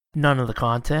None of the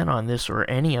content on this or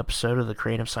any episode of the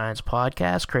Kratom Science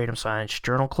Podcast, Kratom Science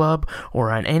Journal Club,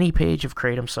 or on any page of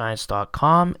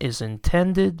KratomScience.com is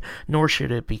intended, nor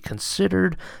should it be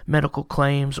considered, medical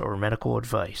claims or medical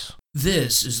advice.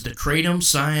 This is the Kratom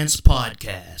Science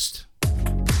Podcast.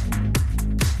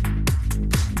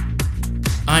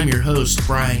 I'm your host,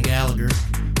 Brian Gallagher,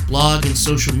 blog and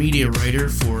social media writer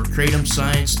for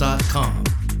KratomScience.com,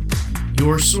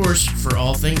 your source for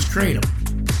all things Kratom.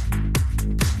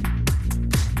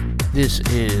 This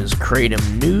is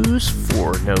Kratom News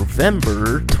for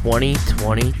November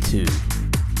 2022.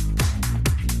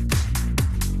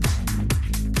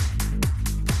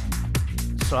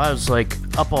 So I was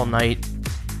up all night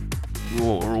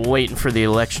waiting for the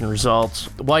election results.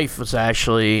 The wife was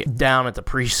actually down at the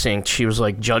precinct. She was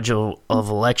judge of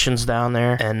elections down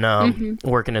there and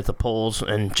working at the polls.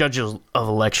 And judge of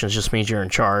elections just means you're in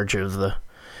charge of the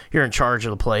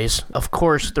place. Of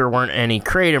course, there weren't any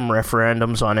Kratom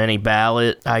referendums on any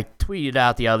ballot. I tweeted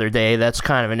out the other day, that's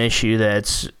kind of an issue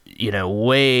that's,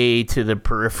 way to the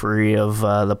periphery of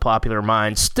the popular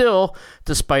mind. Still,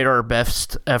 despite our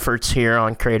best efforts here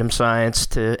on Kratom Science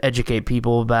to educate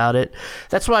people about it.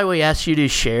 That's why we ask you to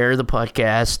share the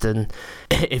podcast, and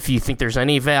if you think there's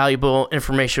any valuable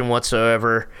information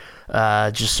whatsoever,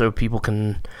 just so people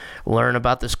can learn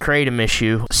about this Kratom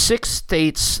issue. 6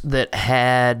 states that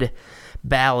had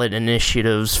ballot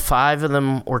initiatives, 5 of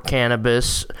them were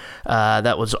cannabis.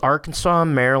 That was Arkansas,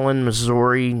 Maryland,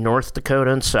 Missouri, North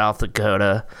Dakota, and South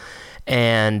Dakota.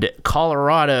 And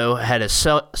Colorado had a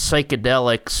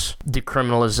psychedelics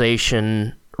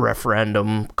decriminalization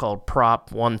referendum called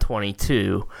Prop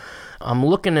 122. I'm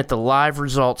looking at the live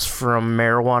results from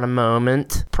Marijuana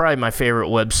Moment, probably my favorite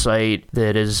website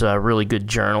that is really good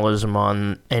journalism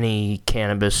on any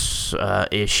cannabis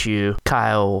issue.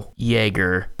 Kyle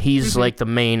Yeager, he's the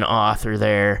main author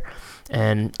there,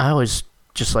 and I always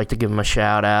just like to give him a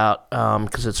shout out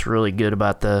because it's really good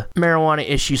about the marijuana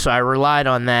issue. So I relied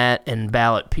on that and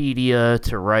Ballotpedia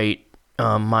to write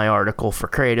my article for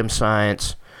Kratom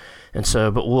Science. And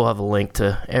so, but we'll have a link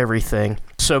to everything.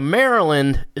 So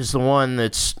Maryland is the one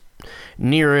that's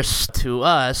nearest to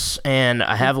us, and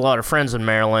I have a lot of friends in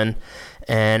Maryland,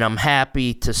 and I'm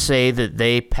happy to say that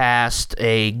they passed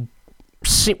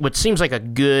what seems like a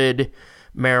good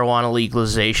marijuana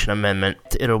legalization amendment.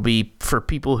 It'll be for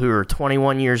people who are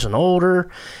 21 years and older.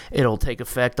 It'll take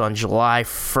effect on July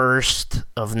 1st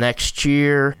of next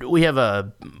year. We have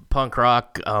a punk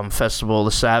rock festival,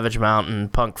 the Savage Mountain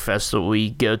Punk Fest, that we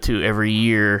go to every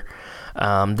year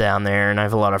down there, and I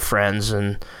have a lot of friends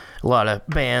and a lot of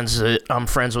bands that I'm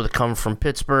friends with come from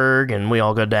Pittsburgh, and we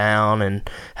all go down and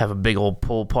have a big old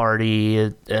pool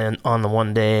party and on the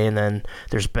one day, and then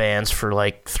there's bands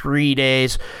for 3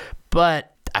 days.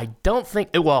 But I don't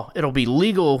think, it'll be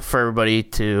legal for everybody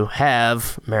to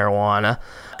have marijuana,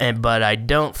 but I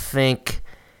don't think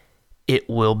it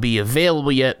will be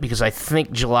available yet, because I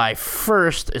think July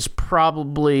 1st is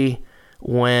probably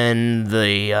when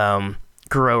the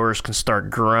growers can start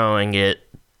growing it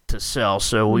to sell.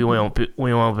 So we won't be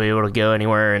able to go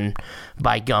anywhere and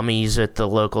buy gummies at the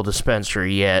local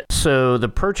dispensary yet. So the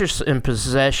purchase and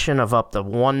possession of up to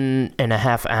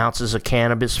 1.5 ounces of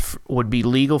cannabis would be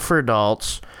legal for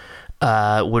adults.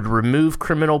 Would remove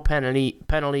criminal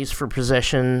penalties for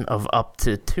possession of up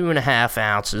to 2.5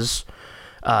 ounces.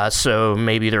 So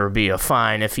maybe there would be a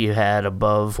fine if you had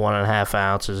above 1.5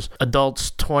 ounces.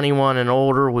 Adults 21 and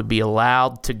older would be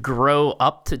allowed to grow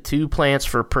up to 2 plants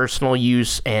for personal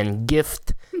use and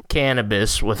gift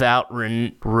cannabis without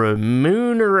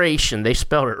remuneration. They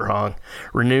spelled it wrong.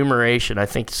 Remuneration, I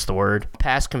think it's the word.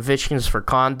 Past convictions for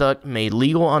conduct made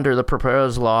legal under the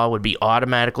proposed law would be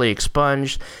automatically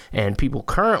expunged, and people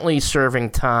currently serving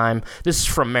time, this is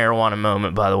from Marijuana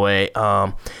Moment, by the way,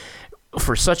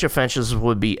 for such offenses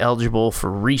would be eligible for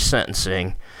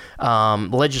resentencing.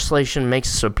 Legislation makes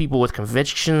it so people with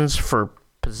convictions for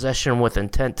possession with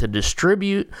intent to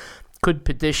distribute could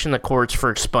petition the courts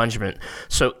for expungement.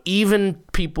 So even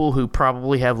people who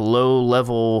probably have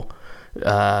low-level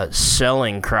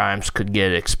selling crimes could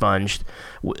get expunged.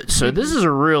 So this is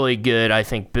a really good, I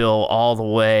think, bill all the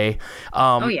way.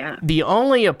 The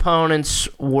only opponents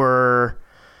were...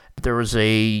 There was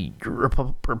a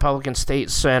Republican state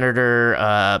senator,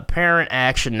 Parent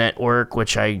Action Network,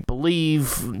 which I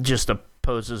believe just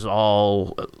opposes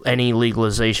any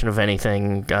legalization of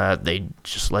anything. They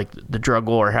just like the drug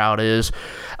war, how it is.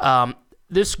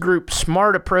 This group,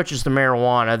 Smart Approaches to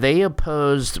Marijuana, they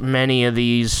opposed many of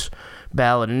these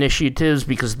ballot initiatives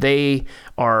because they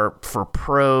are for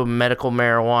pro-medical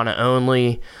marijuana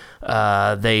only.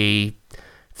 They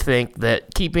think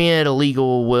that keeping it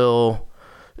illegal will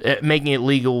making it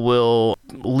legal will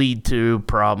lead to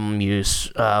problem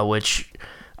use, which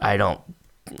I don't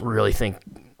really think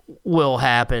will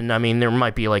happen. I mean, there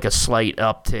might be like a slight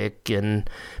uptick and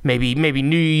maybe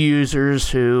new users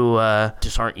who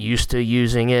just aren't used to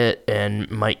using it and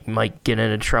might get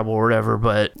into trouble or whatever.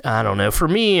 But I don't know. For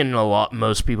me and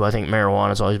most people, I think marijuana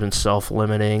has always been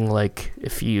self-limiting. Like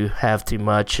if you have too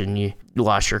much and you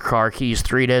lost your car keys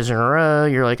 3 days in a row,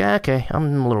 you're like, okay,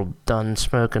 I'm a little done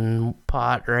smoking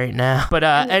pot right now. But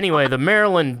anyway, the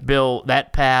Maryland bill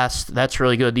that passed, that's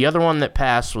really good. The other one that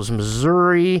passed was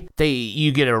Missouri.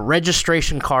 You get a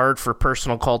registration card for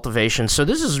personal cultivation. So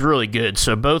this is really good.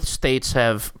 So both states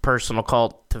have personal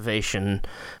cultivation.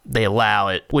 They allow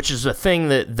it, which is a thing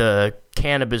that the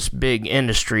cannabis big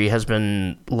industry has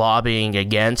been lobbying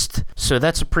against. So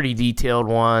that's a pretty detailed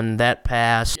one. That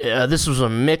passed. This was a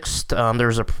mixed, there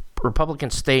was a Republican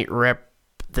state rep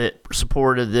that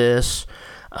supported this.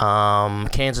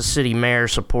 Kansas City mayor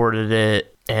supported it,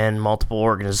 and multiple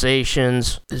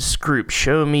organizations. This group,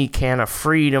 Show Me Canna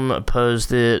Freedom,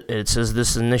 opposed it. It says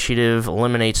this initiative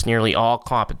eliminates nearly all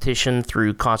competition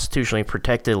through constitutionally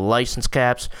protected license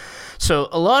caps. So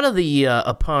a lot of the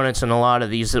opponents in a lot of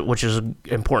these, which is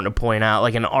important to point out,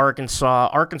 like in Arkansas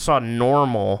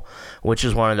NORML, which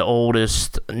is one of the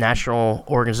oldest national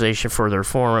organization for the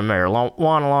reform of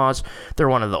marijuana laws. They're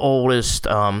one of the oldest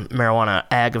marijuana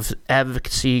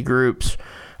advocacy groups.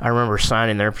 I remember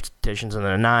signing their petitions in the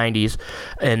 90s,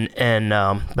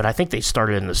 but I think they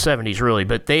started in the 70s, really.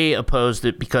 But they opposed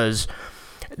it because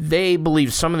they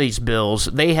believe some of these bills,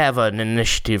 they have an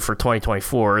initiative for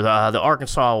 2024. The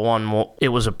Arkansas one, it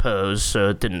was opposed, so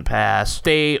it didn't pass.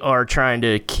 They are trying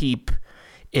to keep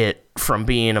it from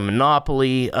being a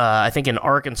monopoly. I think in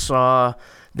Arkansas,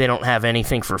 they don't have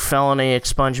anything for felony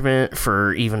expungement,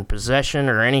 for even possession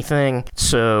or anything.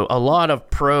 So a lot of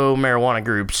pro-marijuana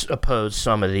groups oppose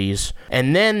some of these.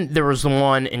 And then there was the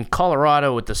one in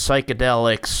Colorado with the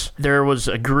psychedelics. There was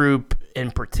a group in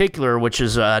particular, which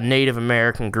is a Native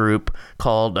American group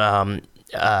called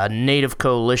Native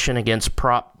Coalition Against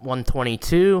Prop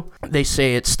 122. They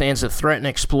say it stands to threaten,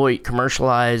 exploit,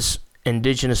 commercialize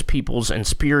indigenous peoples and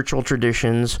spiritual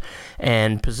traditions,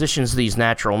 and positions these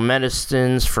natural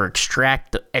medicines for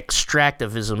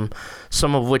extractivism,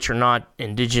 some of which are not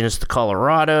indigenous to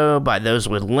Colorado, by those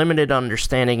with limited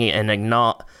understanding and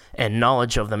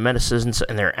knowledge of the medicines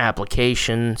and their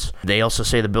applications. They also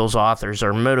say the bill's authors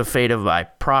are motivated by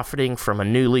profiting from a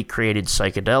newly created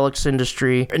psychedelics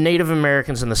industry. Native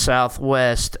Americans in the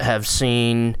Southwest have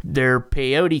seen their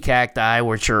peyote cacti,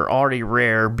 which are already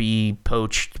rare, be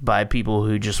poached by people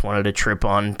who just wanted to trip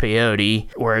on peyote,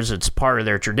 whereas it's part of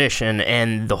their tradition,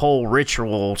 and the whole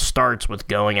ritual starts with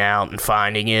going out and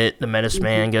finding it. The medicine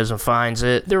man goes and finds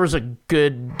it. There was a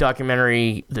good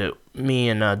documentary that me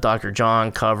and Dr.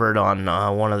 John covered on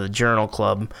one of the Journal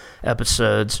Club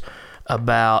episodes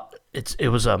about it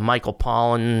was a Michael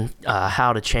Pollan,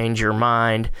 How to Change Your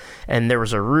Mind, and there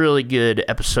was a really good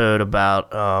episode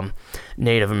about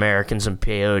Native Americans and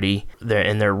peyote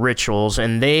and their rituals,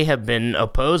 and they have been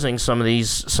opposing some of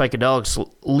these psychedelics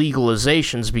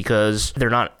legalizations because they're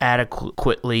not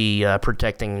adequately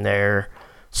protecting their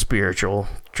spiritual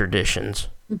traditions.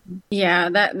 Yeah,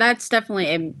 that's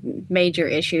definitely a major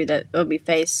issue that will be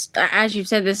faced. As you've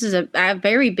said, this is a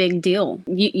very big deal.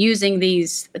 Using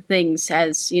these things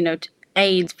as,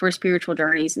 aids for spiritual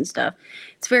journeys and stuff.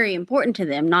 It's very important to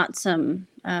them, not some,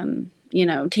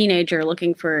 teenager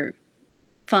looking for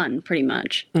fun, pretty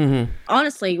much. Mm-hmm.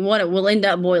 Honestly, what it will end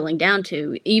up boiling down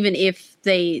to, even if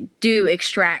they do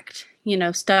extract,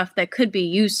 stuff that could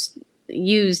be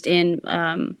used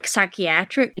in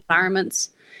psychiatric environments,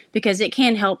 because it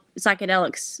can help.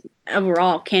 Psychedelics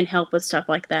overall can help with stuff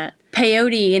like that.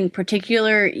 Peyote in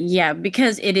particular, yeah,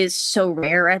 because it is so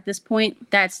rare at this point,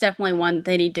 that's definitely one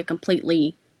they need to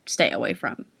completely stay away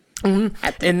from. Mm-hmm.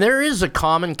 And there is a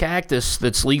common cactus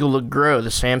that's legal to grow,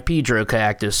 the San Pedro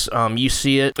cactus. You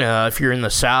see it if you're in the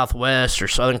Southwest or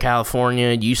Southern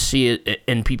California, you see it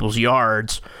in people's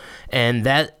yards, and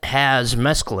that has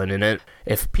mescaline in it.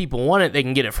 If people want it, they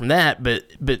can get it from that, but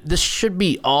this should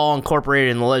be all incorporated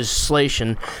in the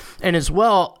legislation. And as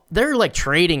well, they're like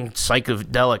trading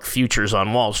psychedelic futures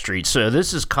on Wall Street, so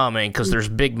this is coming because there's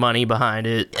big money behind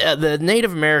it. The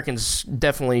Native Americans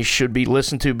definitely should be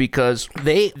listened to because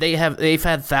they've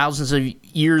had thousands of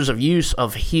years of use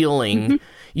of healing. Mm-hmm.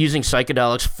 Using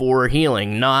psychedelics for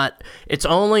healing. It's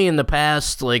only in the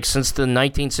past, like since the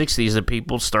 1960s, that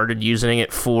people started using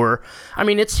it for,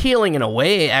 it's healing in a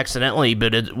way accidentally,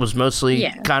 but it was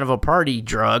mostly kind of a party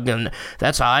drug, and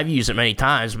that's how I've used it many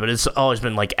times, but it's always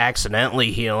been like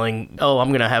accidentally healing. Oh, I'm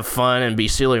going to have fun and be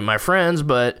silly with my friends,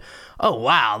 but oh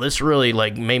wow, this really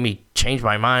like made me change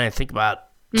my mind and think about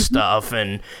stuff,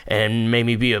 and made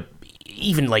me be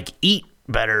even like eat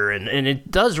better, and it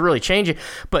does really change it.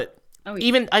 But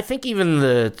I think even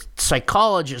the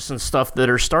psychologists and stuff that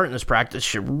are starting this practice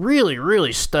should really,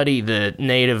 really study the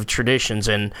Native traditions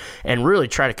and really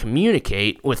try to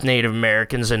communicate with Native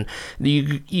Americans. And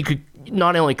you could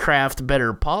not only craft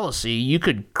better policy, you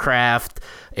could craft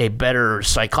a better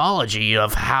psychology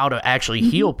of how to actually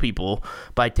heal people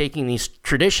by taking these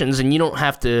traditions. And you don't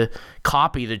have to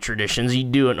copy the traditions. You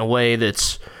do it in a way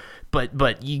that's,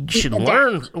 but you should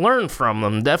learn from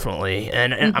them, definitely.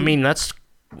 And I mean, that's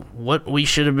what we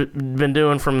should have been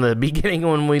doing from the beginning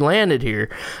when we landed here.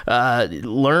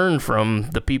 Learn from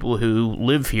the people who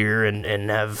live here and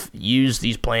have used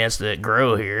these plants that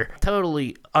grow here.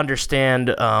 Totally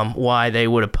understand why they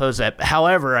would oppose that.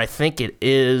 However, I think it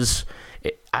is...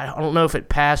 I don't know if it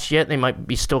passed yet. They might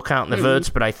be still counting the votes,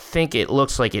 but I think it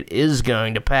looks like it is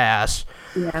going to pass.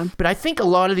 Yeah. But I think a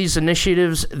lot of these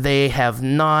initiatives, they have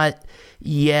not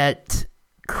yet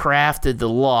crafted the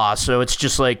law, so it's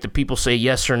just like the people say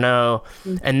yes or no,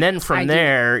 and then from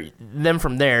there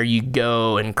you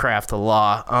go and craft the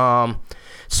law.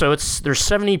 So there's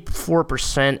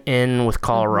 74% in with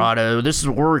Colorado.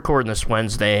 We're recording this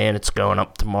Wednesday, and it's going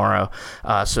up tomorrow.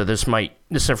 So this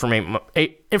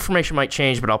information might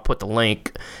change, but I'll put the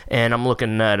link. And I'm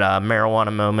looking at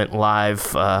Marijuana Moment live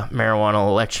marijuana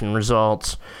election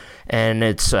results, and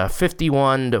it's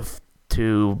 51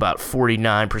 to about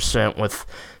 49%, with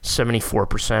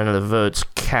 74% of the votes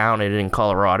counted in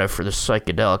Colorado for the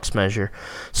psychedelics measure.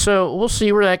 So we'll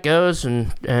see where that goes,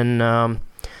 and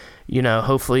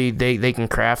hopefully they can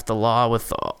craft the law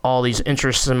with all these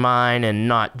interests in mind, and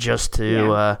not just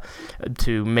to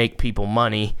make people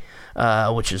money,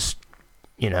 which is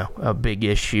a big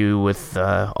issue with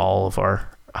how all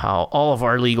of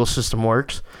our legal system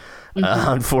works.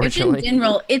 Unfortunately, in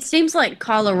general, it seems like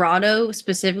Colorado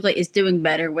specifically is doing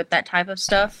better with that type of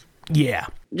stuff. Yeah,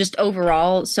 just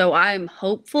overall. So I'm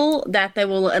hopeful that they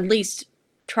will at least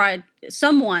try.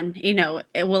 Someone,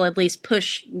 it will at least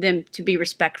push them to be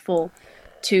respectful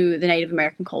to the Native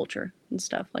American culture and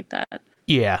stuff like that.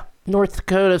 Yeah. North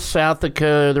Dakota, South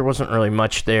Dakota, there wasn't really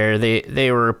much there.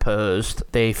 They were opposed.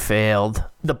 They failed.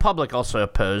 The public also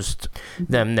opposed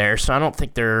them there, so I don't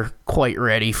think they're quite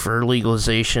ready for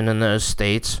legalization in those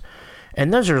states.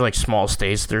 And those are like small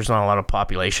states. There's not a lot of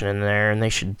population in there, and they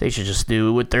should just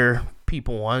do what their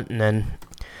people want, and then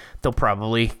they'll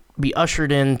probably be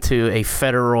ushered into a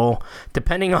federal,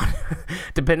 depending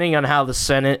on how the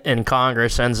Senate and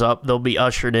Congress ends up, they'll be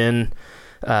ushered in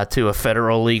to a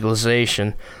federal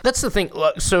legalization. That's the thing.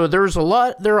 So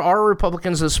there are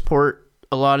Republicans that support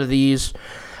a lot of these,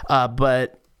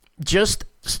 but just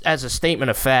as a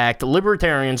statement of fact,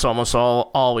 libertarians almost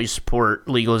always support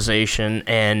legalization,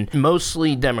 and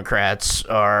mostly Democrats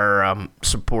are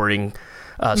supporting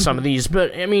some of these.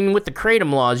 But I mean, with the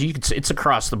Kratom laws, it's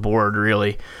across the board,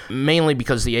 really. Mainly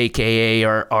because the AKA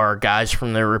are guys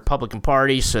from the Republican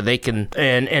Party, so they can,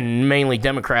 and mainly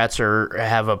Democrats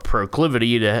have a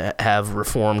proclivity to have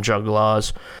reform drug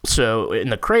laws. So in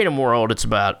the Kratom world, it's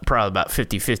probably about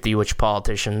 50-50 which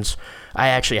politicians. I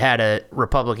actually had a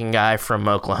Republican guy from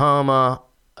Oklahoma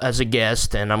as a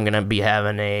guest, and I'm going to be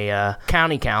having a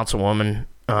county councilwoman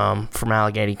from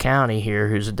Allegheny County here,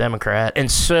 who's a Democrat.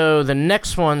 And so the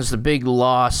next one's the big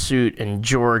lawsuit in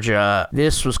Georgia.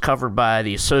 This was covered by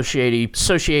the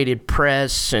Associated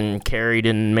Press and carried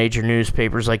in major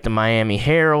newspapers like the Miami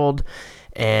Herald.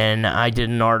 And I did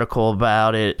an article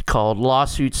about it called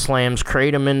 "Lawsuit Slams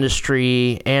Kratom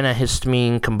Industry.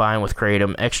 Antihistamine combined with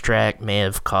Kratom extract may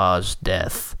have caused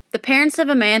death." The parents of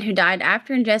a man who died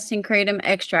after ingesting kratom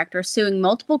extract are suing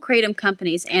multiple kratom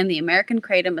companies and the American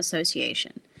Kratom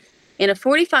Association. In a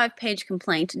 45-page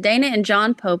complaint, Dana and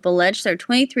John Pope allege their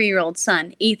 23-year-old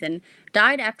son, Ethan,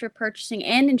 died after purchasing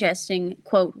and ingesting,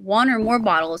 quote, one or more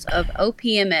bottles of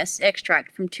OPMS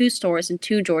extract from 2 stores in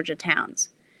 2 Georgia towns.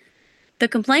 The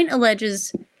complaint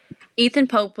alleges Ethan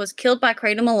Pope was killed by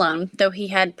kratom alone, though he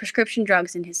had prescription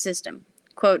drugs in his system.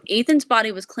 Quote, Ethan's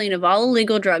body was clean of all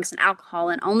illegal drugs and alcohol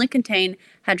and only contained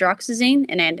hydroxyzine,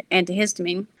 an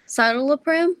antihistamine,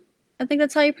 citalopram, I think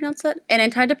that's how you pronounce that, an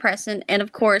antidepressant, and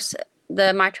of course,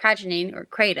 the mitragynine, or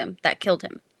kratom, that killed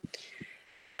him.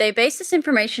 They based this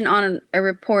information on a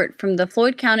report from the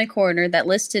Floyd County coroner that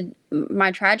listed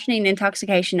mitragynine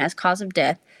intoxication as cause of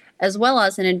death, as well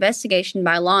as an investigation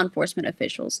by law enforcement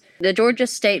officials, the Georgia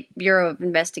State Bureau of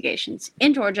Investigations.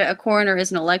 In Georgia, a coroner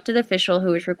is an elected official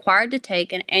who is required to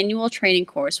take an annual training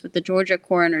course with the Georgia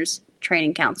Coroners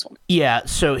Training Council. Yeah,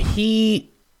 so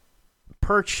he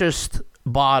purchased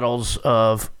bottles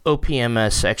of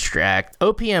OPMS extract.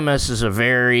 OPMS is a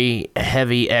very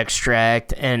heavy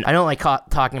extract, and I don't like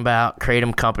talking about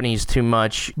kratom companies too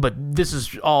much, but this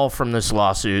is all from this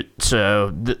lawsuit,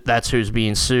 so that's who's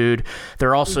being sued.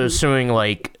 They're also suing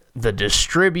like the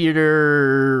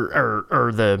distributor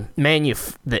or the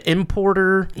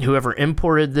importer, whoever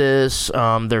imported this.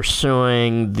 They're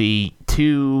suing the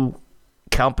two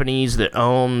companies that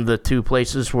own the two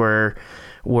places where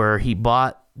he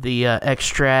bought the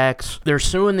extracts. They're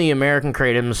suing the American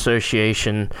Kratom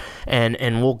Association,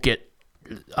 and we'll get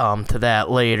to that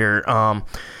later.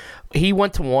 He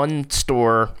went to one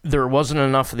store. There wasn't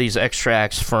enough of these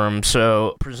extracts for him,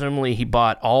 so presumably he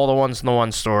bought all the ones in the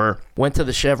one store, went to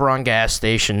the Chevron gas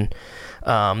station.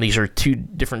 These are two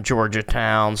different Georgia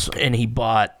towns, and he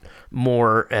bought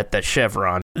more at the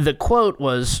Chevron. The quote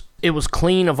was, "It was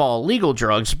clean of all legal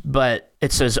drugs, but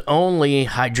it says only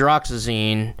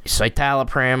hydroxyzine,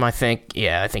 citalopram, I think.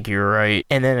 Yeah, I think you're right.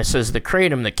 And then it says the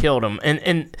kratom that killed him."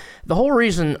 And the whole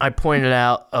reason I pointed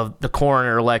out of the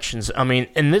coroner elections, I mean,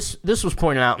 and this was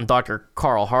pointed out in Dr.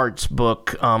 Carl Hart's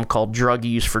book called Drug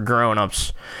Use for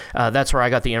Grown-Ups. That's where I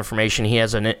got the information. He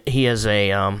has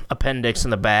a appendix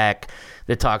in the back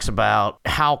that talks about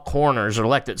how coroners are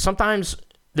elected. Sometimes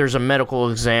there's a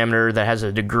medical examiner that has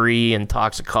a degree in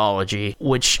toxicology,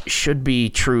 which should be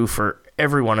true for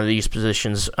every one of these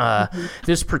positions.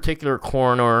 This particular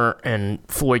coroner in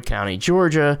Floyd County,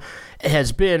 Georgia,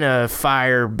 has been a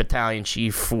fire battalion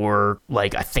chief for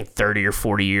like, I think 30 or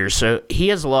 40 years. So he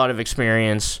has a lot of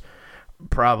experience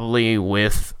probably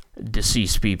with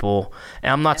deceased people.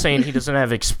 And I'm not saying he doesn't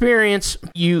have experience.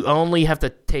 You only have to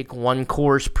take one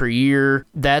course per year.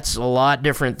 That's a lot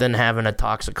different than having a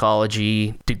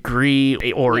toxicology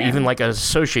degree or even like an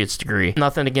associate's degree.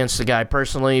 Nothing against the guy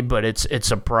personally, but it's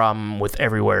a problem with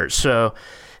everywhere. So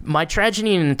my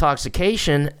tragedy and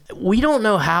intoxication, we don't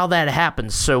know how that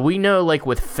happens. So we know like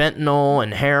with fentanyl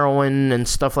and heroin and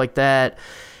stuff like that,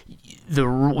 the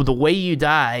way you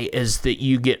die is that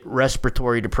you get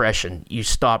respiratory depression. You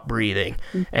stop breathing,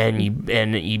 and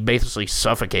you basically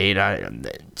suffocate.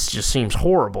 It just seems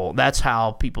horrible. That's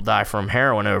how people die from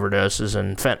heroin overdoses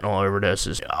and fentanyl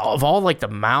overdoses. Of all like the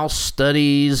mouse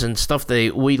studies and stuff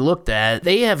we looked at,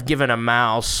 they have given a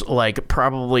mouse like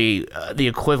probably the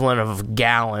equivalent of a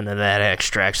gallon of that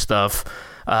extract stuff.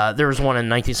 There was one in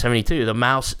 1972. The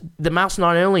mouse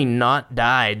not only not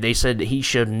died, they said he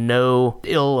showed no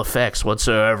ill effects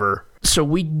whatsoever. So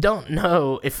we don't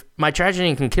know if my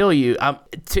tragedy can kill you.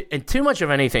 And too much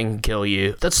of anything can kill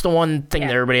you. That's the one thing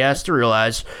that everybody has to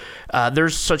realize.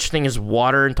 There's such thing as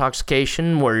water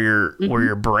intoxication, where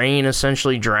your brain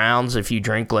essentially drowns if you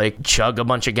chug a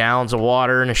bunch of gallons of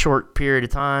water in a short period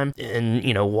of time. And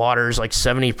water is like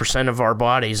 70% of our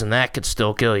bodies, and that could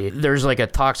still kill you. There's like a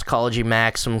toxicology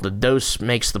maxim: the dose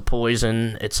makes the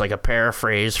poison. It's like a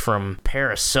paraphrase from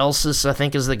Paracelsus, I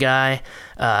think is the guy.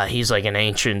 He's like an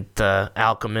ancient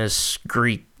alchemist,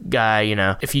 Greek guy.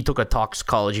 If you took a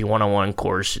toxicology 101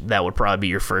 course, that would probably be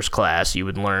your first class. You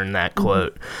would learn that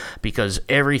quote, because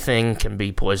everything can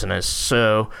be poisonous.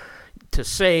 So to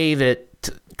say that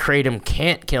kratom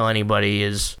can't kill anybody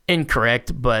is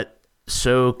incorrect, but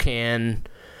so can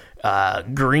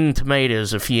green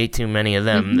tomatoes if you ate too many of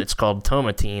them. It's called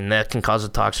tomatine. That can cause a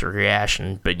toxic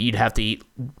reaction, but you'd have to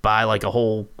buy like a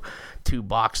whole 2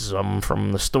 boxes of them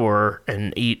from the store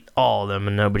and eat all of them,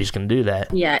 and nobody's going to do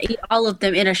that. Yeah, eat all of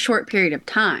them in a short period of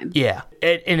time. Yeah,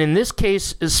 and in this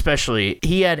case especially,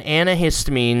 he had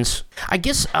antihistamines. I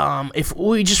guess if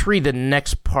we just read the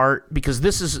next part, because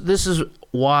this is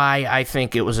why I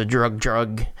think it was a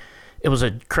drug. It was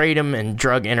a kratom and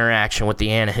drug interaction with the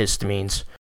antihistamines.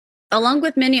 Along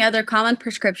with many other common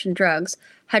prescription drugs,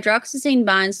 hydroxyzine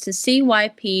binds to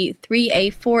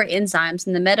CYP3A4 enzymes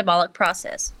in the metabolic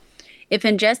process. If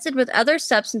ingested with other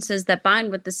substances that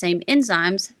bind with the same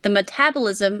enzymes, the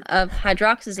metabolism of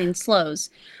hydroxyzine slows,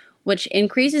 which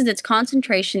increases its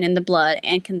concentration in the blood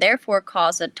and can therefore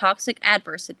cause a toxic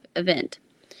adverse event.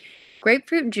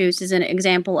 Grapefruit juice is an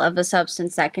example of a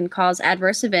substance that can cause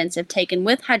adverse events if taken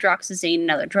with hydroxyzine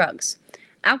and other drugs.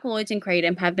 Alkaloids in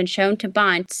kratom have been shown to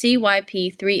bind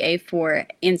CYP3A4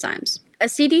 enzymes. A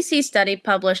CDC study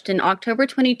published in October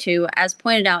 22, as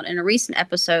pointed out in a recent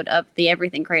episode of the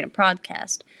Everything Kratom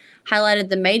podcast, highlighted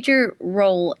the major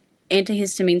role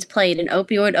antihistamines played in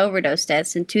opioid overdose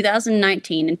deaths in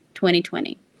 2019 and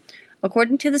 2020.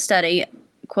 According to the study,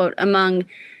 quote, among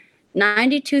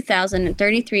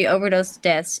 92,033 overdose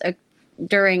deaths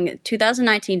during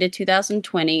 2019 to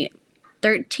 2020,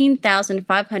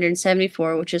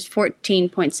 13,574, which is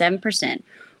 14.7%,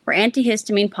 were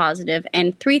antihistamine positive,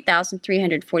 and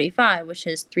 3,345, which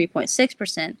is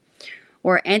 3.6%,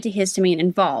 or antihistamine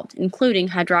involved, including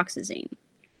hydroxyzine.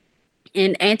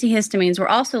 And antihistamines were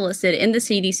also listed in the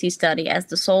CDC study as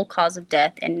the sole cause of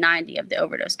death in 90 of the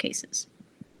overdose cases.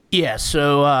 Yeah,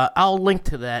 so I'll link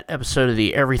to that episode of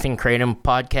the Everything Kratom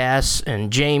podcast, and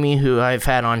Jamie, who I've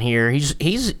had on here,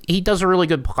 he does a really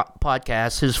good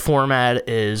podcast. His format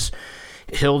is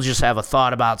he'll just have a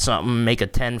thought about something, make a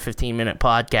 10, 15-minute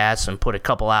podcast, and put a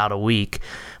couple out a week,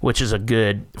 which is a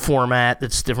good format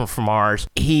that's different from ours.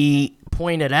 He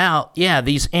pointed out,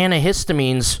 these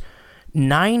antihistamines,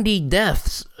 90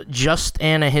 deaths just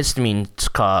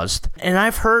antihistamines caused. And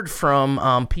I've heard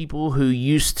from people who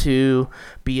used to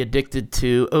be addicted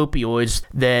to opioids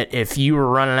that if you were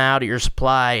running out of your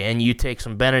supply and you take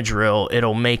some Benadryl,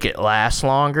 it'll make it last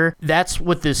longer. That's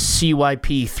what this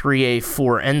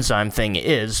CYP3A4 enzyme thing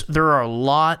is. There are a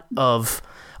lot of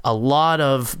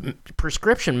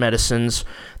prescription medicines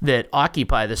that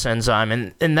occupy this enzyme,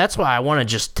 and that's why I want to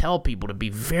just tell people to be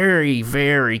very,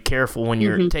 very careful when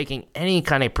you're taking any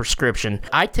kind of prescription.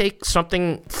 I take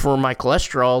something for my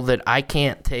cholesterol that I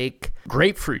can't take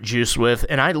grapefruit juice with,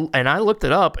 and I looked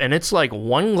it up, and it's like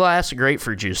 1 glass of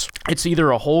grapefruit juice. It's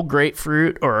either a whole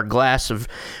grapefruit or a glass of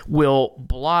will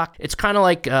block. It's kind of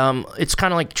like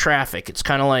traffic. It's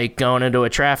kind of like going into a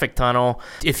traffic tunnel.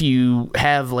 If you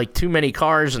have like too many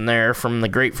cars in there from the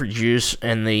grapefruit juice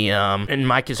and the in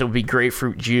my case it would be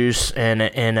grapefruit juice and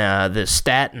the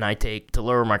statin I take to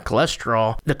lower my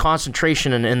cholesterol, the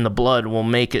concentration in the blood will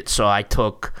make it so I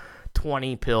took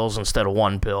 20 pills instead of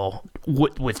 1 pill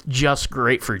with just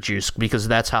grapefruit juice, because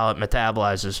that's how it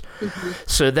metabolizes.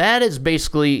 So that is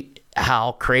basically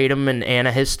how kratom and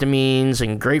antihistamines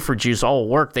and grapefruit juice all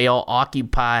work. They all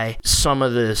occupy some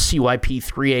of the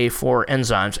CYP3A4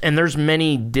 enzymes, and there's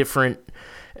many different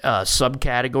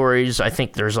subcategories. I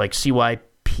think there's like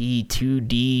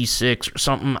CYP2D6 or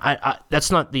something. I that's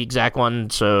not the exact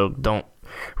one, so don't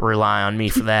rely on me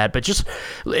for that. But just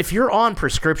if you're on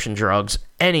prescription drugs,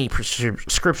 any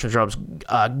prescription drugs,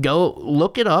 go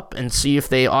look it up and see if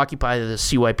they occupy the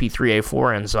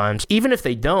CYP3A4 enzymes. Even if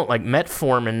they don't, like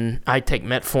metformin, I take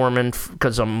metformin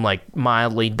because I'm like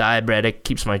mildly diabetic,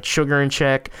 keeps my sugar in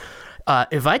check.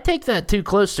 If I take that too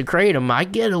close to kratom, I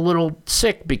get a little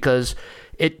sick because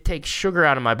it takes sugar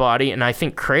out of my body, and I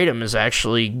think kratom is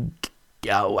actually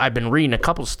I've been reading a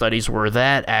couple studies where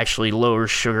that actually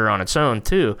lowers sugar on its own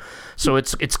too. So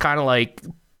it's kind of like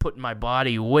putting my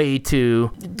body way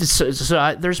too.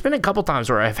 There's been a couple times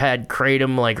where I've had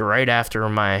kratom like right after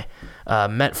my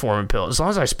metformin pill. As long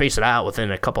as I space it out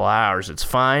within a couple hours, it's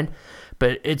fine.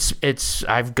 But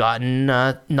I've gotten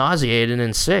nauseated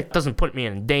and sick. It doesn't put me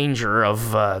in danger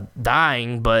of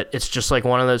dying, but it's just like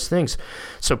one of those things.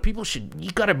 So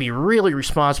you got to be really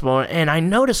responsible. And I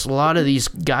notice a lot of these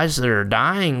guys that are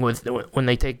dying when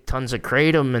they take tons of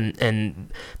kratom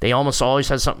and they almost always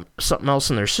have something else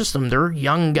in their system. They're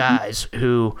young guys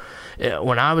who,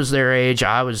 when I was their age,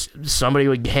 somebody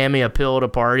would hand me a pill at a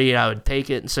party and I would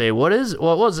take it and say, what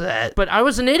was that? But I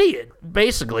was an idiot,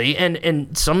 basically.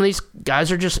 And some of these guys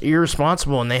are just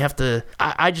irresponsible, and they have to.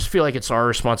 I just feel like it's our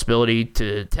responsibility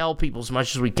to tell people as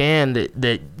much as we can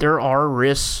that there are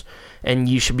risks and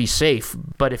you should be safe.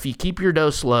 But if you keep your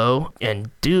dose low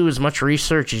and do as much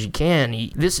research as you can,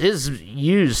 this is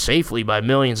used safely by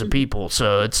millions of people,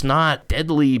 so it's not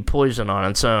deadly poison on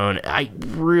its own. I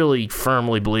really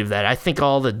firmly believe that. I think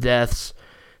all the deaths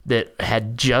that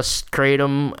had just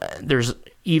kratom, there's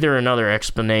either another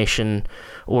explanation,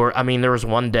 or there was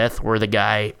one death where the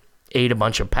guy ate a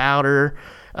bunch of powder,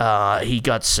 he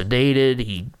got sedated,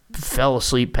 he fell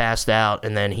asleep, passed out,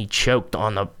 and then he choked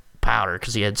on the powder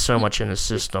because he had so much in his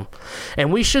system.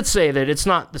 And we should say that it's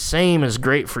not the same as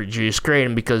grapefruit juice,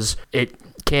 kratom, because it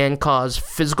can cause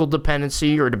physical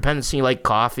dependency or dependency like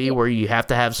coffee, where you have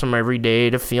to have some every day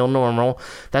to feel normal.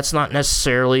 That's not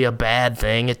necessarily a bad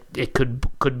thing. It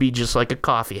could be just like a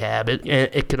coffee habit.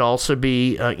 It could also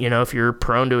be, if you're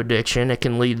prone to addiction, it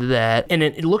can lead to that. And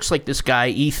it looks like this guy,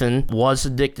 Ethan, was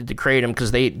addicted to kratom because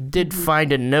they did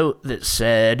find a note that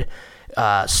said,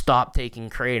 stop taking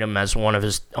kratom as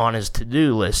on his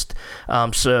to-do list.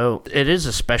 So it is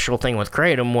a special thing with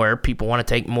kratom where people want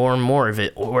to take more and more of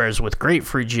it, whereas with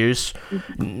grapefruit juice,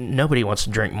 nobody wants to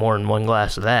drink more than 1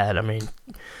 glass of that.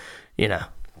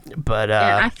 But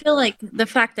I feel like the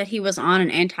fact that he was on an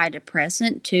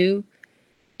antidepressant too,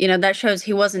 that shows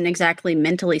he wasn't exactly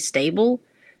mentally stable.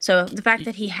 So the fact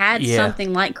that he had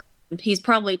something like, he's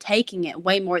probably taking it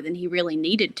way more than he really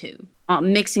needed to.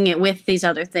 Mixing it with these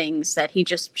other things that he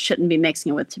just shouldn't be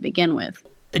mixing it with to begin with.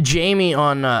 Jamie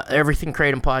on Everything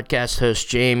Kratom podcast host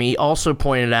Jamie also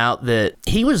pointed out that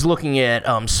he was looking at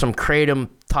some kratom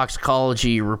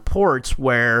toxicology reports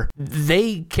where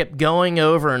they kept going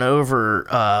over and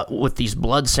over with these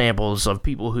blood samples of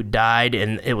people who died,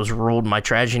 and it was ruled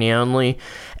mitrageny only,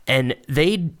 and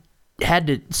they had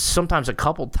to sometimes a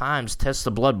couple times test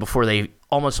the blood before they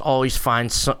almost always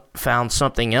found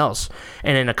something else.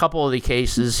 And in a couple of the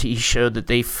cases, he showed that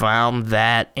they found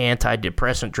that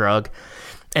antidepressant drug.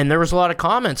 And there was a lot of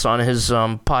comments on his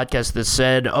podcast that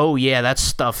said, oh, yeah, that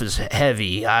stuff is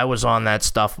heavy. I was on that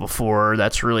stuff before.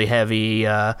 That's really heavy.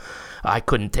 I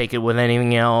couldn't take it with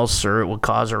anything else, or it would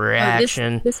cause a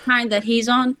reaction. This kind that he's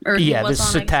on? Or yeah, he was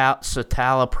this on,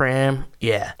 citalopram.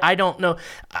 Yeah. I don't know.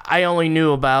 I only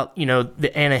knew about,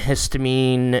 the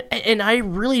antihistamine. And I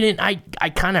really didn't. I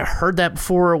kind of heard that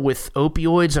before with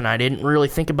opioids, and I didn't really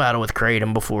think about it with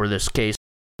kratom before this case.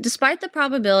 Despite the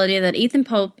probability that Ethan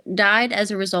Pope died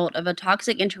as a result of a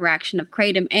toxic interaction of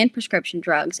kratom and prescription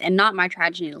drugs, and not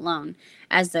mitrageny alone,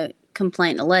 as the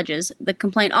complaint alleges, the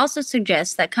complaint also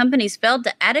suggests that companies failed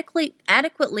to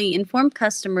adequately inform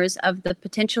customers of the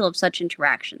potential of such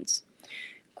interactions.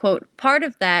 Quote, part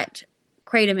of that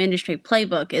kratom industry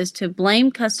playbook is to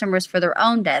blame customers for their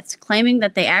own deaths, claiming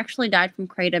that they actually died from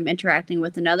kratom interacting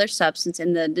with another substance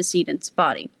in the decedent's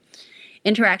body.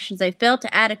 Interactions they failed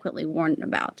to adequately warn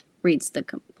about, reads the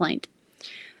complaint.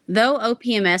 Though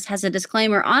OPMS has a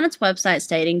disclaimer on its website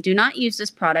stating, do not use this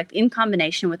product in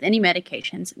combination with any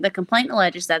medications, the complaint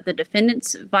alleges that the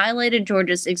defendants violated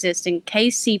Georgia's existing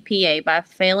KCPA by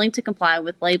failing to comply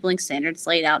with labeling standards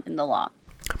laid out in the law.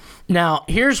 Now,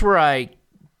 here's where I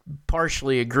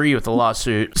partially agree with the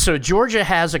lawsuit. So Georgia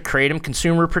has a Kratom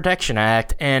Consumer Protection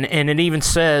Act, and it even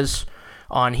says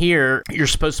on here, you're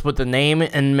supposed to put the name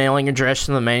and mailing address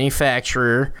of the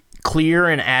manufacturer, clear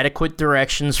and adequate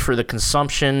directions for the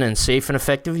consumption and safe and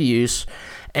effective use,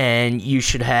 and you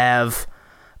should have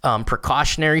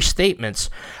precautionary statements.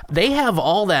 They have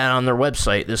all that on their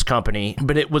website, this company,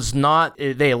 but it was not,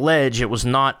 they allege it was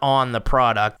not on the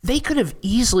product. They could have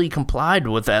easily complied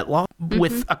with that law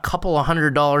with a couple of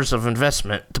 $100 of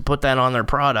investment to put that on their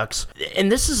products.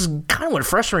 And this is kind of what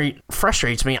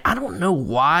frustrates me. I don't know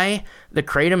why the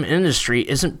kratom industry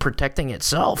isn't protecting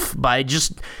itself by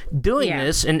just doing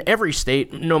this in every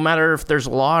state, no matter if there's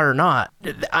a law or not.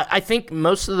 I think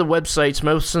most of the websites,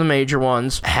 most of the major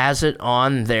ones, has it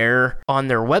on their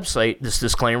website, this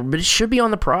disclaimer, but it should be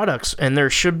on the products, and there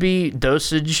should be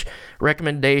dosage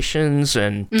recommendations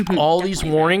and all these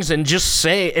warnings, and just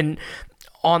say, and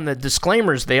on the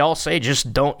disclaimers, they all say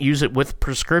just don't use it with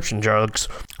prescription drugs,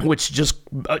 which just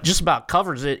about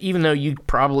covers it, even though you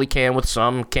probably can with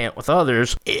some, can't with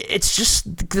others. It's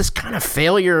just this kind of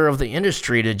failure of the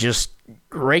industry to just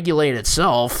regulate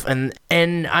itself. And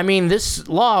I mean, this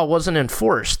law wasn't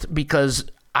enforced because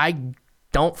I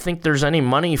don't think there's any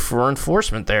money for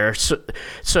enforcement there.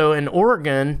 So in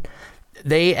Oregon,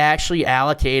 they actually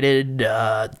allocated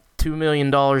 $2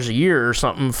 million a year or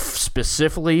something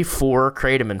specifically for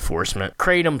kratom enforcement.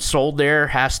 Kratom sold there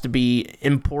has to be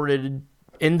imported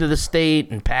into the state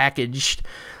and packaged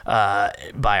by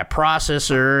a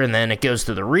processor, and then it goes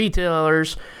to the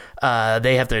retailers.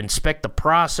 They have to inspect the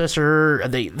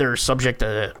processor. They're subject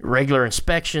to regular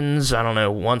inspections. I don't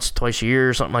know, once, twice a year,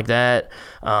 or something like that.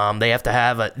 They have to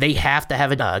have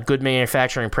a good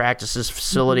manufacturing practices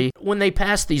facility. When they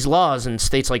pass these laws in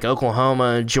states like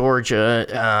Oklahoma,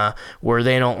 Georgia, where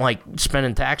they don't like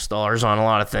spending tax dollars on a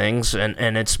lot of things,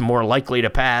 and it's more likely to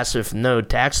pass if no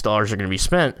tax dollars are going to be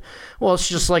spent. Well, it's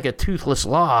just like a toothless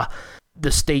law.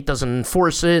 The state doesn't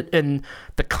enforce it, and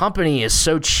the company is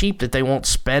so cheap that they won't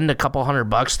spend a couple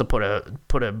 $100 to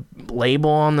put a label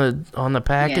on the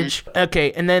package. Yeah.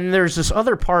 Okay, and then there's this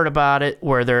other part about it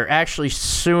where they're actually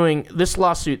suing. This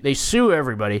lawsuit, they sue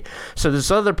everybody. So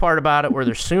this other part about it where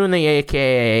they're suing the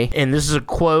AKA, and this is a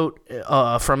quote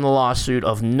from the lawsuit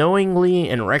of knowingly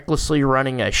and recklessly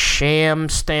running a sham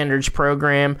standards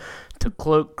program to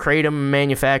cloak kratom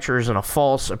manufacturers in a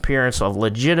false appearance of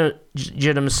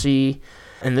legitimacy.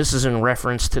 And this is in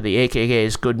reference to the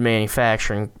AKA's Good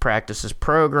Manufacturing Practices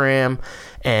Program,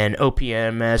 and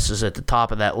OPMS is at the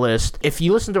top of that list. If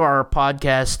you listen to our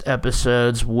podcast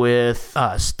episodes with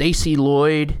Stacy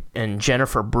Lloyd and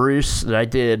Jennifer Bruce that I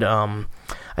did, I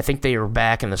think they were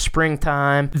back in the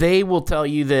springtime, they will tell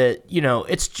you that,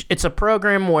 it's a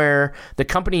program where the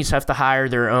companies have to hire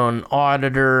their own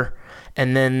auditor,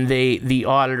 and then the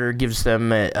auditor gives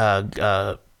them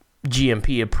a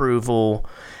GMP approval,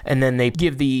 and then they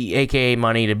give the AKA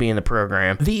money to be in the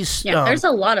program. There's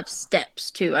a lot of steps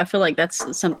too. I feel like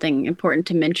that's something important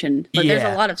to mention. But there's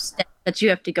a lot of steps that you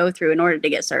have to go through in order to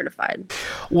get certified.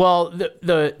 Well,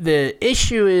 the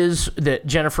issue is that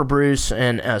Jennifer Bruce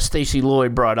and Stacy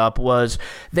Lloyd brought up was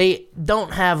they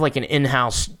don't have like an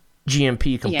in-house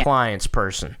GMP compliance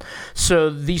person. So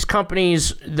these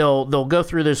companies, they'll go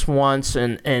through this once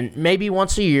and maybe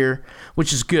once a year,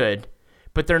 which is good,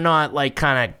 but they're not like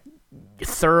kind of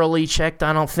thoroughly checked,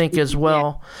 I don't think, as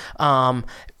well.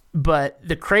 But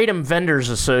the Kratom Vendors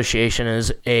Association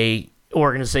is a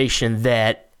organization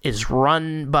that is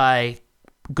run by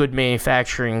good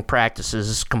manufacturing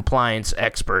practices compliance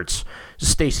experts.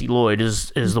 Stacy Lloyd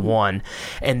is the one,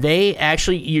 and they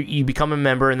actually you become a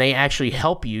member and they actually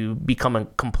help you become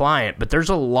compliant. But there's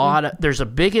a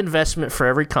big investment for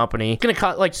every company. It's gonna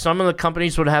cost, like, some of the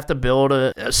companies would have to build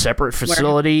a separate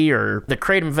facility, or the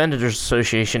Kratom Vendors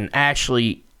Association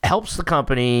actually helps the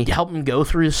company, help them go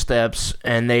through the steps,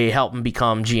 and they help them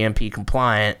become GMP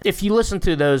compliant. If you listen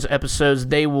to those episodes,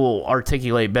 they will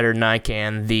articulate better than I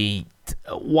can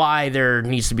why there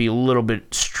needs to be a little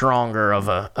bit stronger of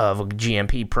a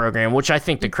GMP program, which I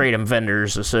think the Kratom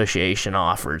Vendors Association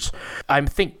offers. I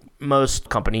think most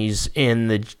companies in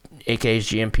the AK's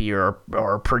GMP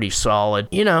are pretty solid.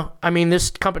 You know, I mean, this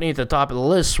company at the top of the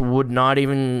list would not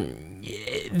even...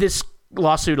 This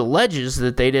lawsuit alleges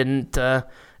that they didn't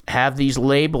have these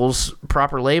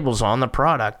proper labels on the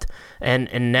product,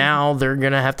 and now they're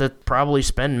gonna have to probably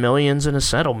spend millions in a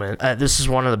settlement. This is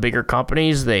one of the bigger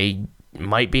companies. They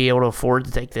might be able to afford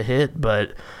to take the hit,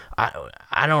 but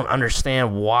I don't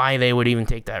understand why they would even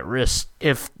take that risk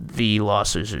if the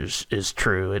lawsuit is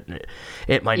true.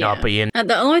 It might not be.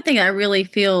 The only thing I really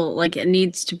feel like it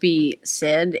needs to be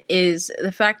said is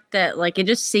the fact that, like, it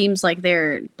just seems like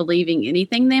they're believing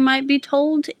anything they might be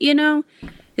told, you know?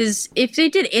 Is if they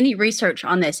did any research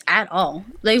on this at all,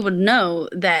 they would know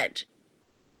that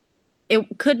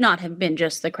it could not have been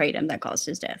just the kratom that caused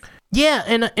his death. Yeah,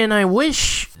 and I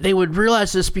wish they would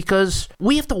realize this, because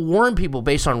we have to warn people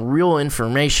based on real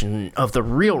information of the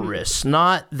real risks,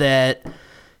 not that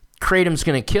kratom's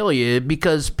going to kill you,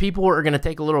 because people are going to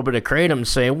take a little bit of kratom and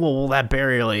say, well, that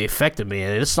barely affected me.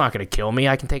 It's not going to kill me.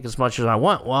 I can take as much as I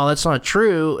want. Well, that's not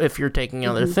true if you're taking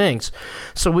other things.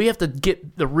 So we have to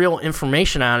get the real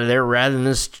information out of there rather than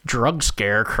this drug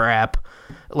scare crap.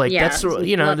 Like, that's,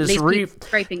 you know, this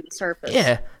scraping the surface.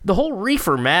 Yeah, the whole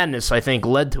reefer madness, I think,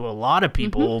 led to a lot of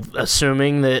people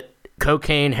assuming that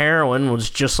cocaine, heroin was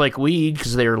just like weed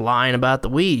because they were lying about the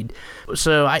weed.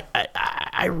 So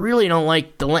I really don't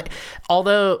like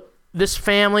although this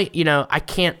family, you know, I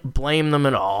can't blame them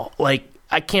at all. Like,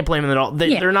 I can't blame them at all.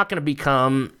 They're not going to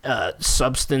become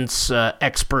substance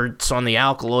experts on the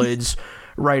alkaloids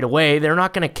right away. They're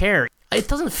not going to care. It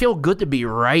doesn't feel good to be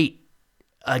right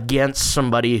against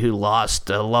somebody who lost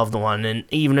a loved one, and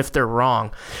even if they're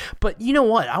wrong. But you know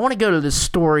what? I want to go to this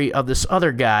story of this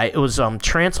other guy. It was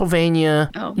Transylvania,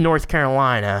 North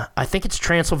Carolina. I think it's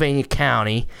Transylvania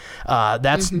County.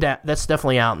 That's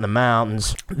definitely out in the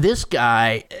mountains. This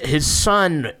guy, his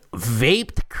son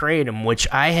vaped kratom, which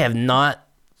I have not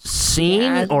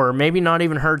seen or maybe not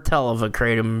even heard tell of a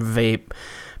kratom vape,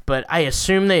 but I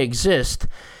assume they exist.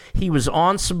 He was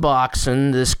on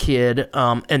Suboxone, this kid,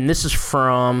 and this is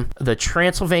from the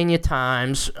Transylvania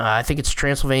Times. I think it's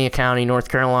Transylvania County, North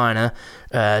Carolina.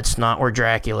 It's not where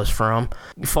Dracula's from.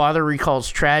 Father recalls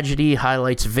tragedy,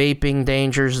 highlights vaping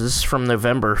dangers. This is from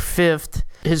November 5th.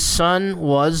 His son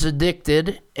was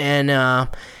addicted, and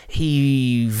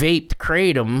he vaped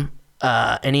kratom,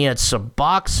 and he had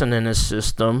Suboxone in his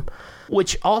system,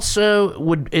 which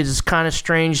also is kind of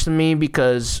strange to me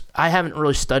because I haven't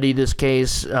really studied this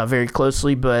case very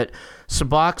closely, but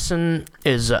Suboxone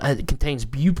it contains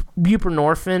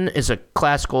buprenorphine, is a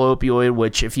classical opioid,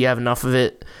 which if you have enough of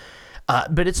it,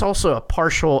 but it's also a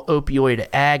partial opioid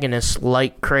agonist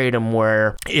like kratom,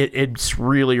 where it's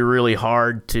really, really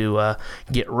hard to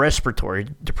get respiratory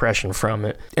depression from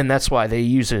it. And that's why they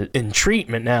use it in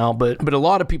treatment now. But a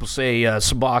lot of people say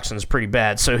Suboxone is pretty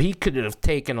bad. So he could have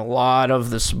taken a lot of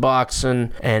the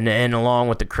Suboxone and along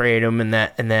with the kratom, and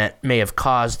that may have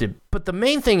caused it. But the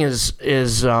main thing is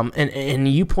and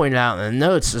you pointed out in the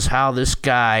notes, is how this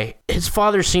guy, his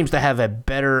father seems to have a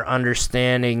better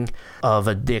understanding of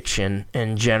addiction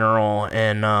in general,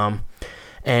 and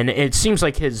it seems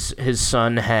like his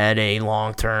son had a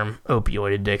long-term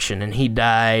opioid addiction, and he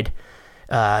died.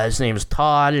 His name is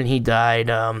Todd, and he died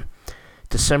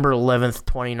December 11th,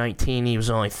 2019. He was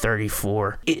only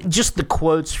 34. Just the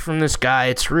quotes from this guy,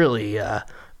 it's really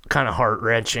kind of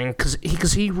heart-wrenching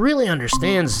because he really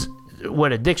understands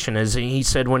what addiction is. He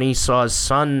said when he saw his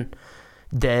son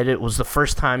dead, it was the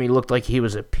first time he looked like he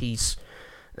was at peace.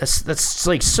 That's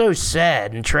like so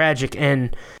sad and tragic.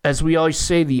 And as we always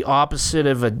say, the opposite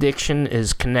of addiction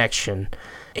is connection.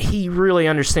 He really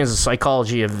understands the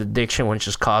psychology of addiction, which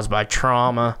is caused by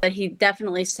trauma. But he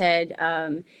definitely said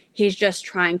he's just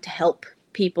trying to help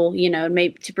people,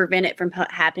 maybe to prevent it from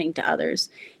happening to others.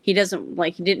 He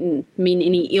didn't mean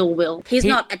any ill will. He's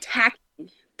not attacking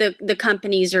the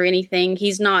companies or anything.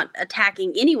 He's not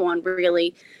attacking anyone,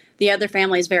 really. The other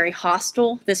family is very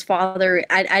hostile. This father,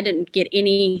 I didn't get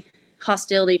any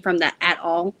hostility from that at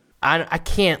all. I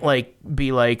can't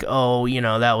be like, oh,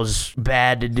 that was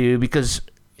bad to do, because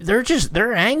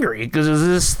they're angry because of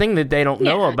this thing that they don't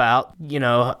know about,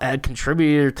 a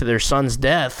contributor to their son's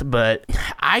death. But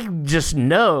I just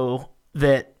know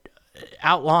that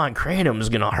outlawing kratom is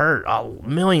going to hurt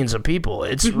millions of people.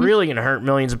 It's really going to hurt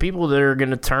millions of people that are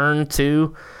going to turn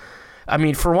to,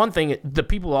 for one thing, the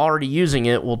people already using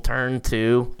it will turn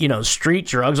to, street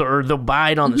drugs, or they'll buy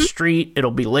it on the street.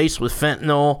 It'll be laced with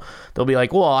fentanyl. They'll be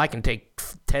like, well, I can take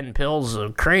 10 pills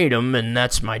of kratom and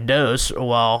that's my dose.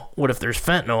 Well, what if there's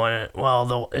fentanyl in it?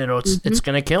 Well, it's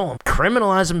going to kill them.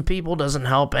 Criminalizing people doesn't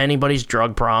help anybody's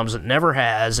drug problems. It never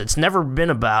has. It's never been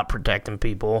about protecting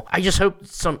people. I just hope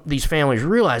these families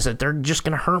realize that they're just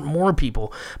going to hurt more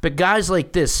people. But guys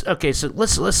like this, okay, so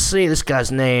let's say this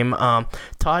guy's name,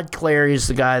 Todd Clary is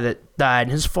the guy that died,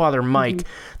 and his father, Mike.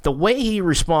 The way he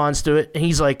responds to it,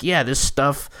 he's like, yeah, this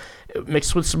stuff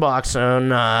mixed with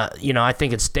Suboxone, I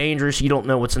think it's dangerous. You don't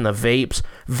know what's in the vapes.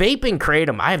 Vaping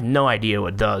kratom, I have no idea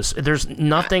what it does. There's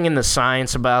nothing in the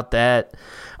science about that.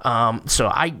 So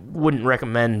I wouldn't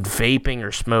recommend vaping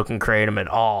or smoking kratom at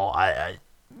all. I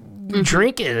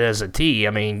drink it as a tea.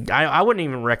 I wouldn't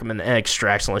even recommend the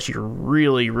extracts unless you're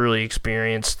really, really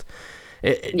experienced.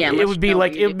 It would be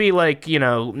like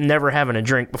never having a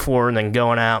drink before and then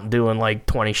going out and doing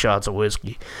 20 shots of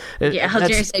whiskey. I was going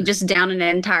to say just downing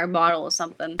an entire bottle or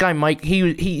something. Guy Mike,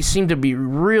 he seemed to be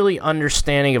really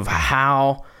understanding of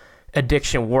how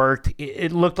addiction worked.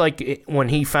 It looked like when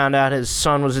he found out his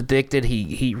son was addicted,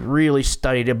 he really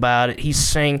studied about it. He's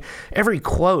saying every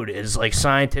quote is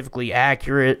scientifically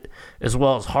accurate as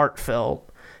well as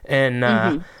heartfelt.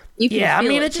 And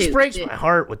it just breaks my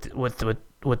heart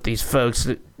with these folks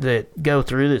that go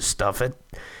through this stuff.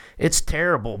 It's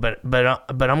terrible, but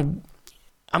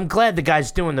I'm glad the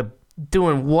guy's doing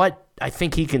what I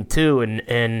think he can do,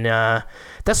 and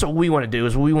that's what we want to do.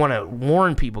 Is we want to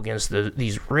warn people against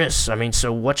these risks.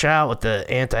 So watch out with the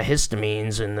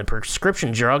antihistamines and the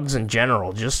prescription drugs in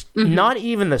general. Just not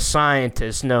even the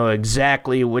scientists know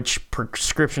exactly which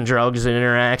prescription drugs it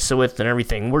interacts with and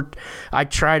everything. I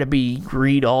try to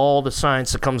read all the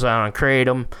science that comes out on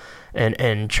kratom.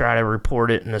 And try to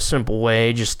report it in a simple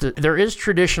way. There is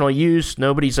traditional use.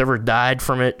 Nobody's ever died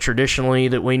from it traditionally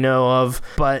that we know of,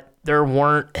 but there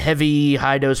weren't heavy,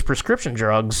 high-dose prescription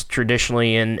drugs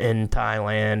traditionally in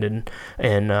Thailand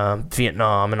and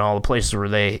Vietnam and all the places where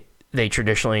they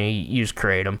traditionally use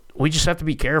kratom. We just have to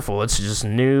be careful. It's just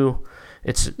new.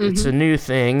 It's a new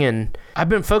thing, and I've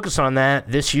been focused on that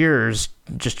this year, is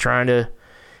just trying to,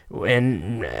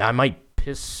 and I might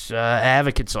piss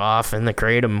advocates off in the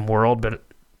kratom world, but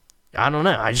I don't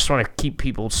know. I just want to keep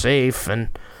people safe, and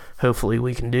hopefully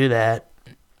we can do that.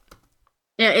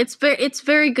 Yeah, it's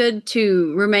very good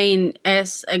to remain,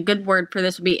 as a good word for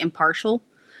this would be, impartial.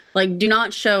 Do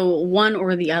not show one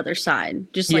or the other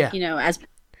side. Just as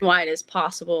wide as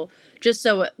possible, just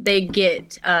so they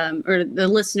get or the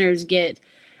listeners get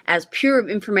as pure of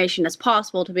information as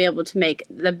possible to be able to make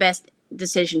the best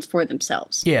decisions for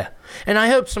themselves. Yeah. And I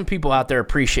hope some people out there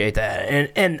appreciate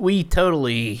that. And we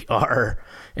totally are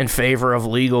in favor of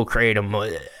legal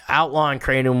kratom. Outlawing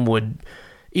kratom would,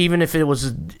 even if it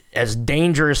was as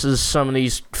dangerous as some of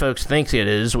these folks think it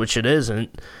is, which it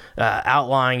isn't,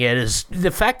 outlawing it is,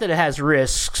 the fact that it has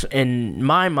risks, in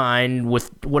my mind, with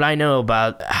what I know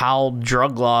about how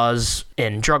drug laws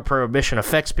and drug prohibition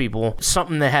affects people,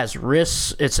 something that has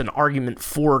risks, it's an argument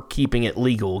for keeping it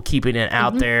legal, keeping it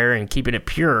out there and keeping it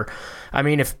pure.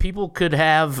 If people could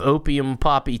have opium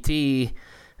poppy tea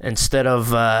instead of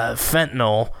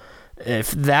fentanyl,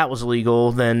 if that was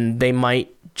legal, then they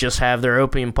might just have their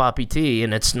opium poppy tea,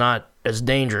 and it's not as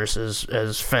dangerous as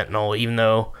fentanyl, even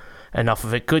though enough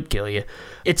of it could kill you.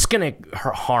 It's going to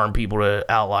harm people to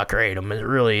outlaw kratom. It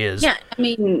really is. Yeah,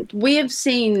 we have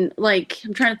seen,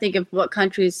 I'm trying to think of what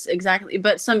countries exactly,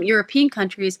 but some European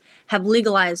countries have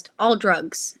legalized all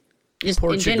drugs, just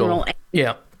Portugal. In general.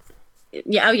 Yeah.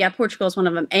 Yeah, oh yeah, Portugal is one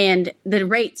of them. And the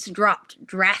rates dropped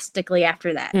drastically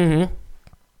after that.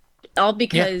 All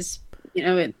because,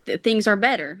 things are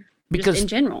better. Because just in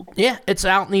general. Yeah, it's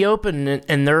out in the open,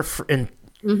 and they're...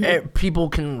 people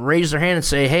can raise their hand and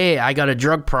say, hey, I got a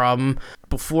drug problem.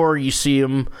 before you see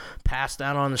them passed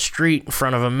out on the street in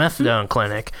front of a methadone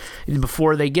clinic,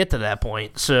 before they get to that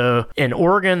point. So in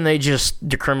Oregon, they just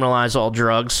decriminalize all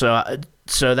drugs.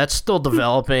 So that's still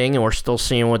developing, and we're still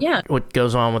seeing what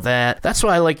goes on with that. That's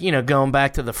why, like, going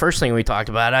back to the first thing we talked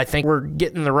about, I think we're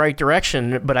getting in the right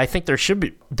direction, but I think there should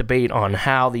be debate on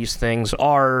how these things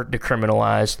are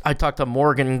decriminalized. I talked to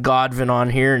Morgan Godwin on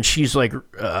here, and she's like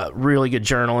a really good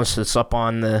journalist that's up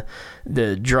on the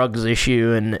drugs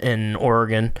issue in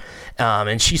Oregon.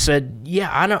 And she said,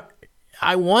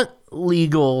 I want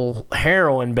legal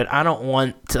heroin, but I don't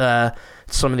want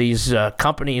some of these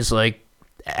companies like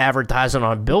advertising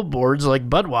on billboards like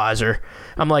Budweiser.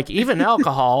 I'm like, even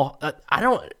alcohol, I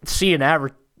don't see an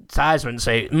advertisement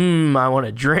say, I want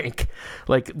to drink.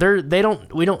 Like we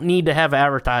don't need to have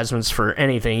advertisements for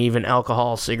anything, even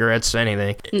alcohol, cigarettes,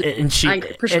 anything. And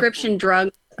prescription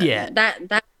drugs. Yeah.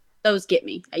 That those get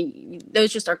me.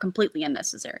 Those just are completely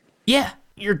unnecessary. Yeah.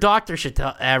 Your doctor should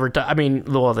advertise. I mean,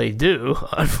 well, they do,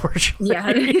 unfortunately.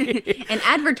 Yeah, and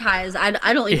advertise.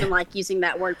 I don't even like using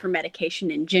that word for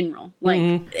medication in general. Like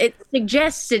it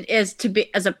suggests it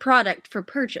as a product for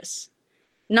purchase,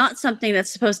 not something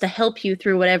that's supposed to help you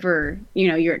through whatever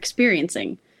you're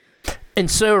experiencing.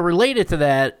 And so, related to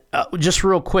that, just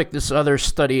real quick, this other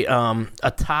study, ATAI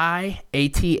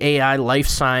Life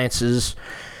Sciences.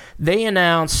 They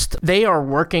announced they are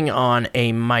working on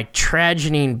a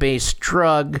mitragynine-based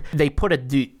drug. They put a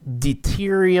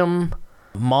deuterium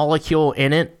molecule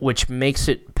in it, which makes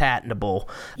it patentable.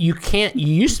 You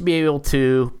used to be able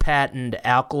to patent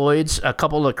alkaloids. A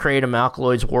couple of kratom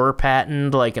alkaloids were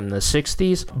patented like in the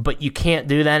 60s, but you can't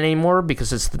do that anymore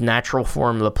because it's the natural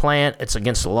form of the plant. It's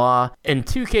against the law. In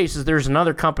 2 cases, there's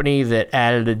another company that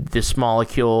added this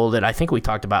molecule that I think we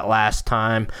talked about last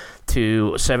time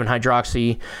to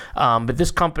 7-hydroxy. But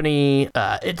this company,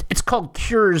 it's called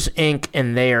Cures Inc.,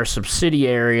 and they are a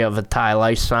subsidiary of Atai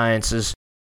Life Sciences.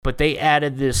 But they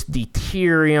added this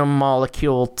deuterium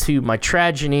molecule to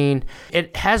mitragynine.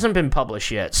 It hasn't been published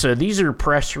yet. So these are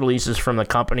press releases from the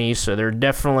company. So they're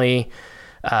definitely,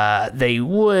 they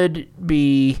would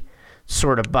be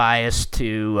sort of biased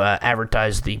to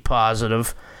advertise the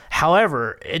positive.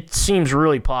 However, it seems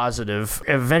really positive.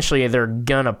 Eventually, they're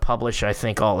going to publish, I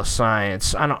think, all the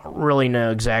science. I don't really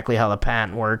know exactly how the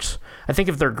patent works. I think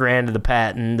if they're granted the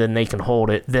patent, then they can hold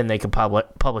it. Then they can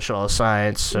publish all the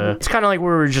science. So it's kind of like what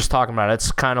we were just talking about.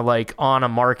 It's kind of like on a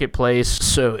marketplace.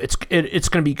 So it's going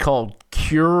to be called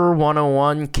Cure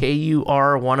 101,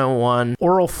 KUR 101,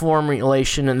 oral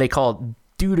formulation, and they call it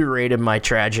deuterated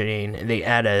mitragynine. They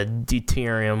add a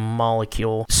deuterium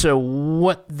molecule. So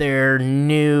what their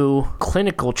new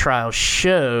clinical trials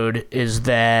showed is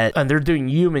that, and they're doing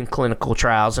human clinical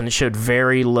trials, and it showed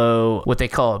very low, what they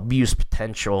call abuse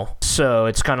potential. So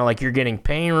it's kind of like you're getting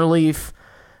pain relief.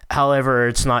 However,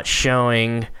 it's not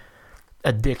showing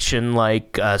addiction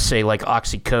like, say, like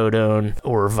oxycodone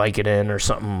or Vicodin or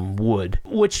something would,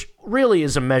 which really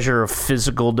is a measure of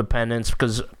physical dependence,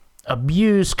 because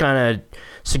abuse kind of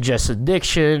suggests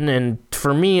addiction, and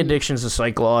for me, addiction is a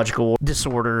psychological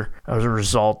disorder as a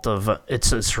result of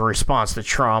it's a response to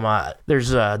trauma.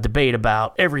 There's a debate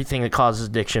about everything that causes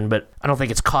addiction, but I don't think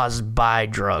it's caused by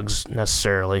drugs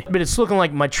necessarily. But it's looking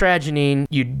like mitragynine,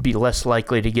 you'd be less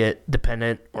likely to get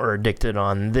dependent or addicted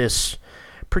on this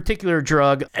particular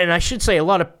drug. And I should say, a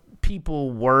lot of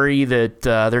people worry that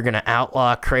they're going to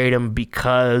outlaw kratom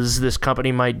because this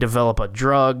company might develop a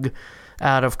drug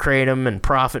out of kratom and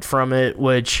profit from it,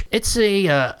 which it's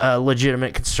a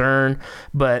legitimate concern,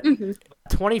 but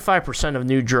 25% of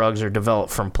new drugs are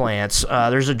developed from plants.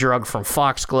 There's a drug from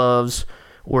foxgloves.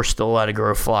 We're still allowed to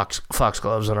grow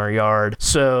foxgloves in our yard.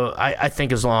 So I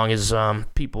think as long as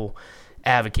people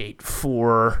advocate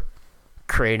for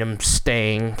kratom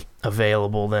staying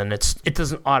available, then it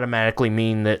doesn't automatically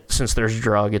mean that since there's a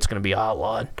drug, it's going to be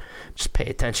outlawed. Just pay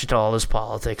attention to all this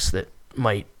politics that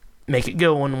might make it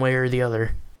go one way or the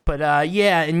other. But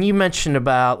yeah, and you mentioned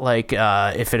about like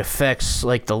if it affects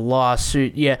like the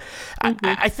lawsuit. Yeah,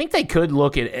 I think they could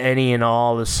look at any and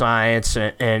all the science,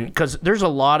 and because there's a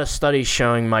lot of studies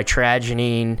showing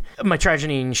mitragynine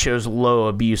shows low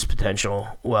abuse potential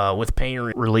with pain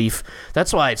relief.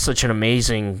 That's why it's such an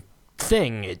amazing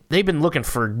thing. They've been looking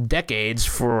for decades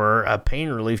for a pain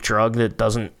relief drug that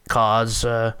doesn't cause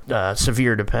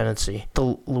severe dependency.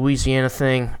 The Louisiana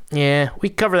thing, yeah, we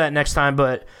cover that next time,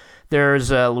 but there's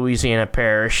a Louisiana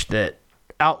parish that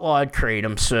outlawed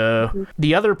kratom, so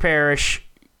the other parish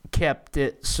kept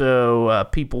it so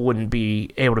people wouldn't be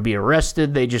able to be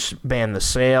arrested. They just banned the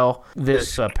sale.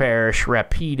 This parish,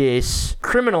 Rapides,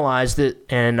 criminalized it,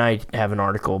 and I have an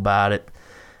article about it.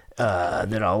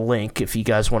 that I'll link if you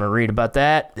guys want to read about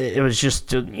that. It was just,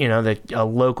 that a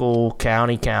local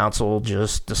county council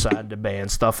just decided to ban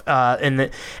stuff. And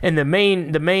the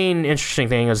main interesting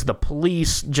thing is the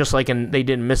police, just like they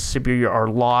did in Mississippi, are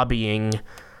lobbying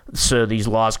so these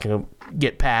laws can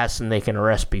get passed and they can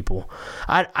arrest people.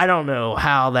 I don't know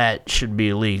how that should be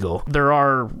illegal. There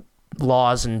are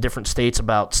laws in different states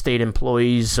about state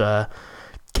employees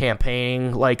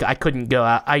campaigning. Like, I couldn't go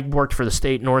out. I worked for the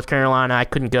state of North Carolina. I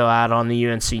couldn't go out on the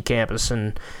UNC campus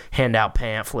and hand out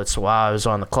pamphlets while I was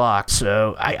on the clock.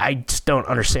 So I just don't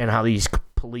understand how these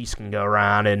police can go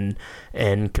around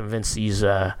and convince these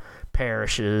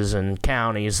parishes and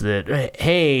counties that,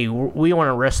 hey, we want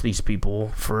to arrest these people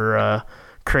for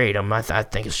kratom. I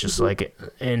think it's just like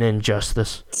an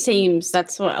injustice. Seems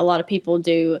that's what a lot of people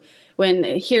do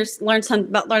when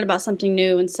learn about something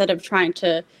new, instead of trying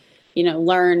to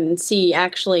learn and see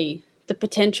actually the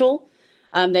potential.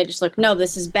 They just look, no,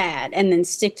 this is bad, and then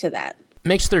stick to that.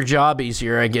 Makes their job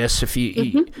easier, I guess, if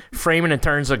you frame it in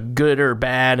terms of good or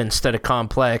bad instead of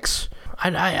complex.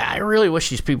 I really wish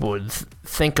these people would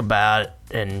think about it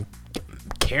and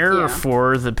care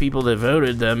for the people that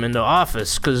voted them into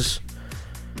office, because,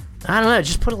 I don't know,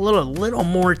 just put a little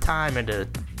more time into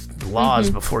laws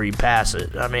before you pass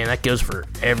it. I mean, that goes for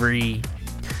every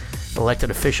elected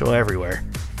official everywhere.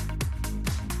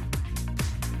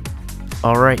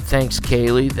 All right, thanks,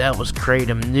 Kaylee. That was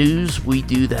Kratom News. We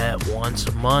do that once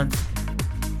a month.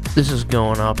 This is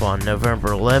going up on November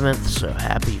 11th, so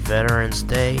happy Veterans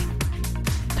Day.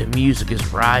 The music is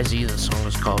Risey. The song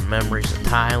is called Memories of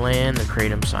Thailand. The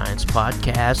Kratom Science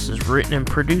Podcast is written and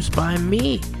produced by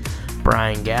me,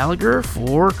 Brian Gallagher,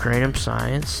 for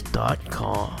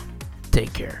KratomScience.com.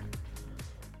 Take care.